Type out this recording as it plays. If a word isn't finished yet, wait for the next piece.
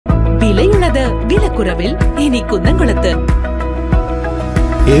വിലയുള്ളത് വിലക്കുറവിൽ ഇനി കുന്നംകുളത്ത്.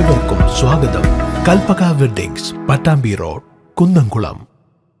 ഏവർക്കും സ്വാഗതം. Kalpaka weddings, Pattambi road, Kunnamkulam.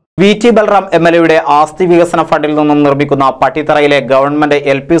 വി.ടി. ബൽറാം എം.എൽ.എയുടെ ആസ്തി വികസന ഫണ്ടിൽ നിന്നും നിർമ്മിക്കുന്ന പട്ടിത്തറയിലെ ഗവൺമെന്റ്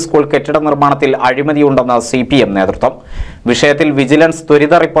എൽ.പി. സ്കൂൾ കെട്ടിട നിർമ്മാണത്തിൽ അഴിമതിയുണ്ടെന്ന് CPM നേതൃത്വം. വിഷയത്തിൽ വിജിലൻസ്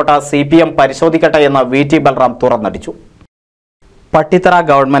ത്വരിത റിപ്പോർട്ട് CPM പരിശോധിക്കട്ടെ എന്ന് വി.ടി. Balram തുറന്നടിച്ചു. Pattithara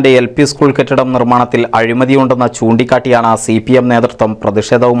government LP. School കെട്ടിടം നിർമ്മാണത്തിൽ അഴിമതിയുണ്ടെന്ന് ചൂണ്ടിക്കാട്ടിയാണ് CPM നേതൃത്വം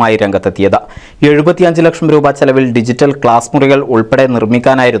പ്രതിഷേധവുമായി രംഗത്തെത്തിയത്. 75 ലക്ഷം രൂപ ചെലവിൽ ഡിജിറ്റൽ ക്ലാസ് മുറികൾ ഉൾപ്പെടെ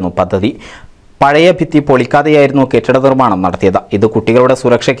നിർമ്മിക്കാനായിരുന്നു പദ്ധതി. പഴയ ഭിത്തി പൊളിക്കാതെയായിരുന്നു കെട്ടിട നിർമ്മാണം നടത്തിയത്. ഇത് കുട്ടികളുടെ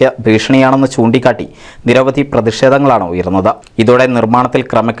സുരക്ഷയ്ക്ക് ഭീഷണിയാണെന്ന് ചൂണ്ടിക്കാട്ടി നിരവധി പ്രതിഷേധങ്ങളാണ് ഉയർന്നത്. ഇതോടെ നിർമ്മാണത്തിൽ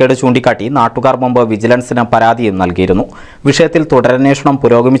ക്രമക്കേട് ചൂണ്ടിക്കാട്ടി നാട്ടുകാർ മുമ്പ് വിജിലൻസിന് പരാതിയും നൽകിയിരുന്നു. വിഷയത്തിൽ തുടരന്വേഷണം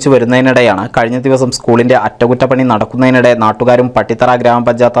പുരോഗമിച്ചു വരുന്നതിനിടെയാണ് കഴിഞ്ഞ ദിവസം സ്കൂളിന്റെ അറ്റകുറ്റപ്പണി നടക്കുന്നതിനിടെ നാട്ടുകാരും പട്ടിത്തറ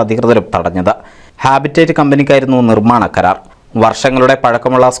ഗ്രാമപഞ്ചായത്ത് അധികൃതരും തടഞ്ഞത്. ഹാബിറ്റേറ്റ് കമ്പനിക്കായിരുന്നു നിർമ്മാണ കരാർ. വർഷങ്ങളുടെ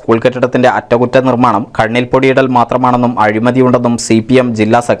പഴക്കമുള്ള സ്കൂൾ കെട്ടിടത്തിന്റെ അറ്റകുറ്റ നിർമ്മാണം കണ്ണിൽ പൊടിയിടൽ മാത്രമാണെന്നും അഴിമതിയുണ്ടെന്നും CPM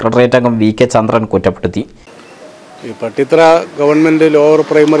ജില്ലാ സെക്രട്ടേറിയറ്റ് അംഗം VK ചന്ദ്രൻ കുറ്റപ്പെടുത്തി. Pattithara government lower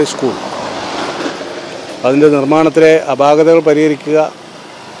primary school അതിൻ്റെ നിർമ്മാണത്തിലെ അപാകതകൾ പരിഹരിക്കുക,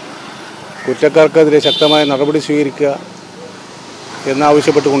 കുറ്റക്കാർക്കെതിരെ ശക്തമായ നടപടി സ്വീകരിക്കുക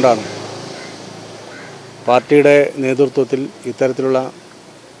എന്നാവശ്യപ്പെട്ടുകൊണ്ടാണ് പാർട്ടിയുടെ നേതൃത്വത്തിൽ ഇത്തരത്തിലുള്ള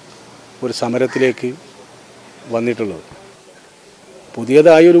ഒരു സമരത്തിലേക്ക് വന്നിട്ടുള്ളത്.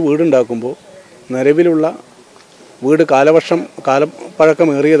 പുതിയതായൊരു വീടുണ്ടാക്കുമ്പോൾ നിലവിലുള്ള വീട്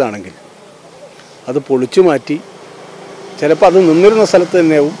കാലപ്പഴക്കമേറിയതാണെങ്കിൽ അത് പൊളിച്ചു മാറ്റി ചിലപ്പോൾ അത് നിന്നിരുന്ന സ്ഥലത്ത്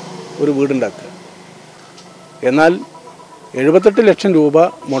തന്നെയാവും ഒരു വീടുണ്ടാക്കുക. എന്നാൽ 78 ലക്ഷം രൂപ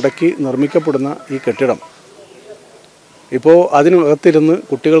മുടക്കി നിർമ്മിക്കപ്പെടുന്ന ഈ കെട്ടിടം ഇപ്പോൾ അതിനകത്തിരുന്ന്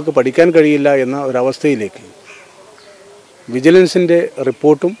കുട്ടികൾക്ക് പഠിക്കാൻ കഴിയില്ല എന്ന ഒരവസ്ഥയിലേക്ക് വിജിലൻസിൻ്റെ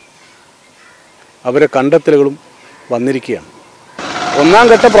റിപ്പോർട്ടും അവരെ കണ്ടെത്തലുകളും വന്നിരിക്കുകയാണ്. ഒന്നാം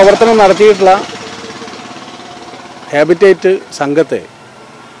ഘട്ട പ്രവർത്തനം നടത്തിയിട്ടുള്ള ഹാബിറ്റേറ്റ് സംഘത്തെ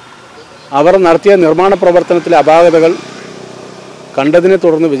അവർ നടത്തിയ നിർമ്മാണ പ്രവർത്തനത്തിലെ അപാകതകൾ കണ്ടതിനെ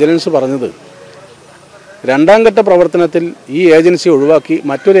തുടർന്ന് വിജിലൻസ് പറഞ്ഞത് രണ്ടാം ഘട്ട പ്രവർത്തനത്തിൽ ഈ ഏജൻസി ഒഴിവാക്കി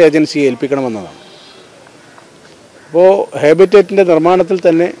മറ്റൊരു ഏജൻസിയെ ഏൽപ്പിക്കണമെന്നതാണ്. അപ്പോൾ ഹാബിറ്റേറ്റിൻ്റെ നിർമ്മാണത്തിൽ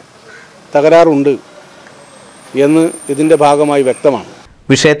തന്നെ തകരാറുണ്ട് എന്ന് ഇതിൻ്റെ ഭാഗമായി വ്യക്തമാണ്.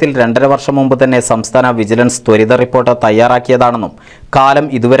 വിഷയത്തിൽ 2.5 വർഷം മുമ്പ് തന്നെ സംസ്ഥാന വിജിലൻസ് ത്വരിത റിപ്പോർട്ട് തയ്യാറാക്കിയതാണെന്നും കാലം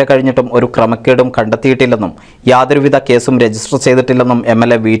ഇതുവരെ കഴിഞ്ഞിട്ടും ഒരു ക്രമക്കേടും കണ്ടെത്തിയിട്ടില്ലെന്നും യാതൊരുവിധ കേസും രജിസ്റ്റർ ചെയ്തിട്ടില്ലെന്നും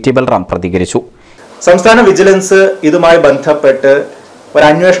MLA വി.ടി. ബൽറാം പ്രതികരിച്ചു. സംസ്ഥാന വിജിലൻസ് ഇതുമായി ബന്ധപ്പെട്ട് ഒരു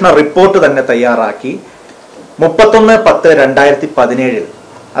അന്വേഷണ റിപ്പോർട്ട് തന്നെ തയ്യാറാക്കി 31/10/2017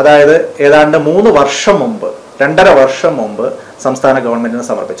 അതായത് ഏതാണ്ട് 3 വർഷം മുമ്പ് 2.5 വർഷം മുമ്പ് സംസ്ഥാന ഗവൺമെന്റിന്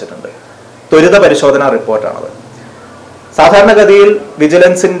സമർപ്പിച്ചിട്ടുണ്ട്. ത്വരിത പരിശോധനാ റിപ്പോർട്ടാണത്. സാധാരണഗതിയിൽ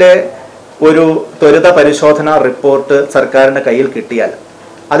വിജിലൻസിന്റെ ഒരു ത്വരിത പരിശോധനാ റിപ്പോർട്ട് സർക്കാരിന്റെ കയ്യിൽ കിട്ടിയാൽ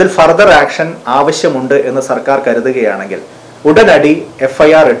അതിൽ ഫർദർ ആക്ഷൻ ആവശ്യമുണ്ട് എന്ന് സർക്കാർ കരുതുകയാണെങ്കിൽ ഉടനടി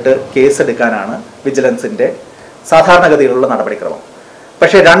FIR ഇട്ട് കേസെടുക്കാനാണ് വിജിലൻസിന്റെ സാധാരണഗതിയിലുള്ള നടപടിക്രമം.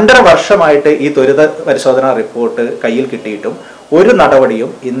 പക്ഷേ 2.5 വർഷമായിട്ട് ഈ ത്വരിത പരിശോധനാ റിപ്പോർട്ട് കയ്യിൽ കിട്ടിയിട്ടും ഒരു നടപടിയും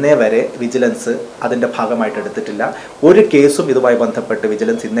ഇന്നേ വരെ വിജിലൻസ് അതിൻ്റെ ഭാഗമായിട്ട് എടുത്തിട്ടില്ല. ഒരു കേസും ഇതുമായി ബന്ധപ്പെട്ട്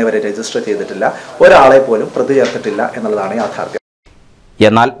വിജിലൻസ് ഇന്നേ വരെ രജിസ്റ്റർ ചെയ്തിട്ടില്ല. ഒരാളെ പോലും പ്രതി ചേർത്തിട്ടില്ല എന്നുള്ളതാണ് യാഥാർത്ഥ്യം.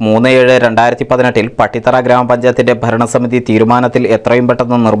 എന്നാൽ 3/7/2018 പട്ടിത്തറ ഗ്രാമപഞ്ചായത്തിന്റെ ഭരണസമിതി തീരുമാനത്തിൽ എത്രയും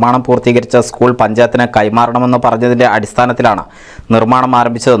പെട്ടെന്ന് നിർമ്മാണം പൂർത്തീകരിച്ച സ്കൂൾ പഞ്ചായത്തിന് കൈമാറണമെന്ന് പറഞ്ഞതിന്റെ അടിസ്ഥാനത്തിലാണ് നിർമ്മാണം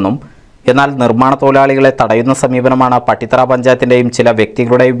ആരംഭിച്ചതെന്നും എന്നാൽ നിർമ്മാണ തൊഴിലാളികളെ തടയുന്ന സമീപനമാണ് പട്ടിത്തറ പഞ്ചായത്തിന്റെയും ചില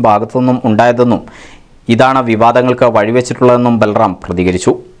വ്യക്തികളുടെയും ഭാഗത്തുനിന്നും ഉണ്ടായതെന്നും ഇതാണ് വിവാദങ്ങൾക്ക് വഴിവെച്ചിട്ടുള്ളതെന്നും ബൽറാം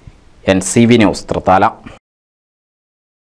പ്രതികരിച്ചു. NCV news, Thrithala.